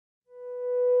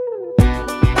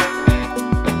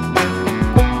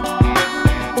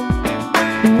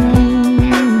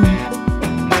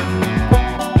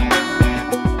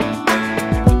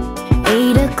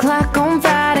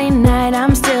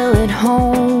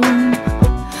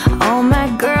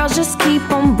just keep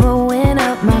on blowing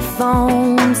up my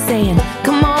phone, saying,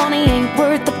 come on, he ain't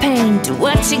worth the pain. Do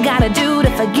what you gotta do to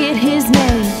forget his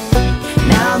name.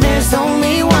 Now there's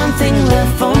only one thing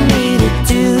left for me to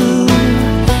do.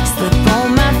 Slip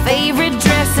on my favorite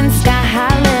dress and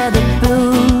sky-high leather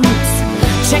boots.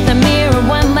 Check the mirror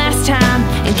one last time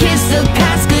and kiss the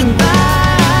past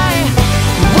goodbye.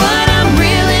 What I'm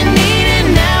really needing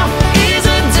now is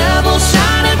a double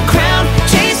shot of Crown.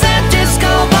 Chase that disco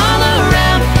ball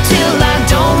around till I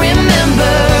don't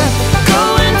remember. Go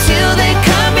until they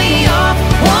cut me off.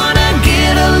 Wanna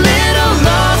get a little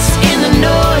lost in the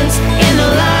noise, in the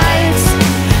lights.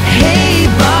 Hey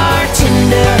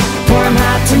bartender, pour 'em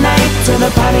hot tonight till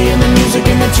the party and the music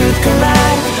and the truth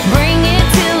collide. Bring it